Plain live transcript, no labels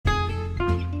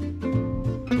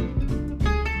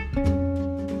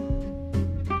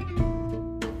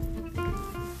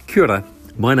Kia ora,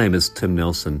 my name is Tim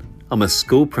Nelson. I'm a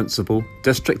school principal,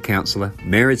 district counsellor,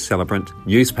 marriage celebrant,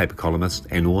 newspaper columnist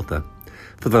and author.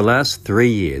 For the last 3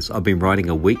 years, I've been writing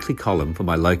a weekly column for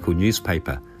my local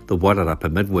newspaper, the Wairarapa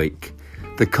Midweek.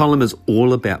 The column is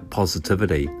all about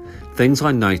positivity, things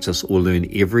I notice or learn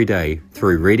every day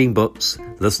through reading books,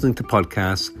 listening to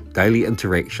podcasts, daily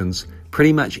interactions,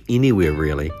 pretty much anywhere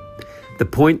really. The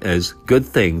point is, good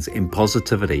things and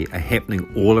positivity are happening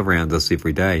all around us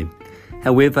every day.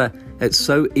 However, it's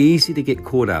so easy to get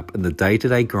caught up in the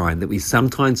day-to-day grind that we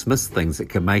sometimes miss things that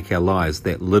can make our lives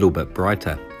that little bit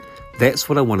brighter. That's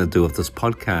what I want to do with this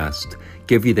podcast,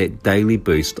 give you that daily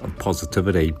boost of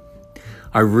positivity.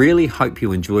 I really hope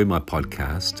you enjoy my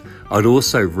podcast. I'd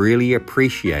also really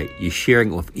appreciate you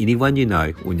sharing it with anyone you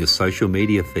know on your social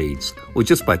media feeds or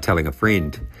just by telling a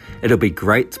friend. It'll be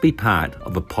great to be part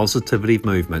of a positivity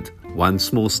movement, one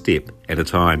small step at a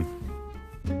time.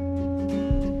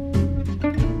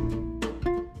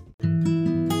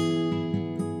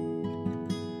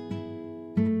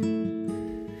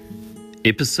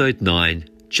 Episode 9,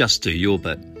 Just Do Your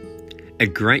Bit. A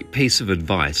great piece of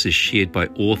advice is shared by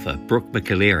author Brooke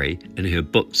McAlery in her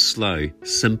book Slow,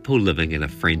 Simple Living in a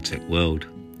Frantic World.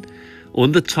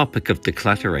 On the topic of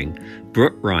decluttering,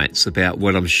 Brooke writes about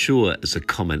what I'm sure is a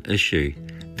common issue,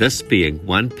 this being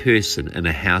one person in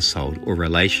a household or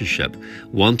relationship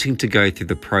wanting to go through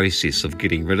the process of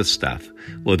getting rid of stuff,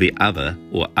 while the other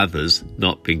or others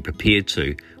not being prepared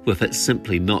to, with it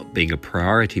simply not being a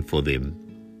priority for them.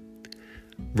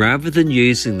 Rather than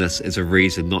using this as a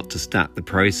reason not to start the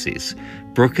process,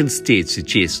 Brooke instead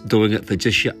suggests doing it for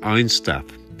just your own stuff.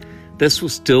 This will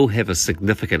still have a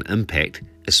significant impact,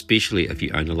 especially if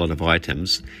you own a lot of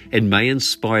items, and may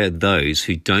inspire those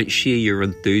who don't share your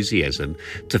enthusiasm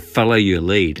to follow your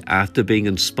lead after being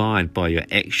inspired by your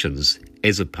actions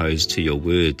as opposed to your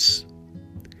words.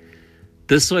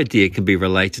 This idea can be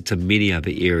related to many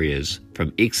other areas,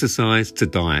 from exercise to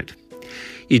diet.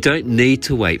 You don't need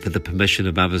to wait for the permission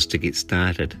of others to get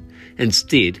started.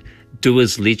 Instead, do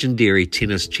as legendary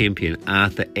tennis champion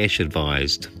Arthur Ashe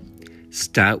advised.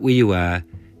 Start where you are,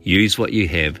 use what you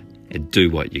have, and do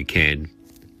what you can.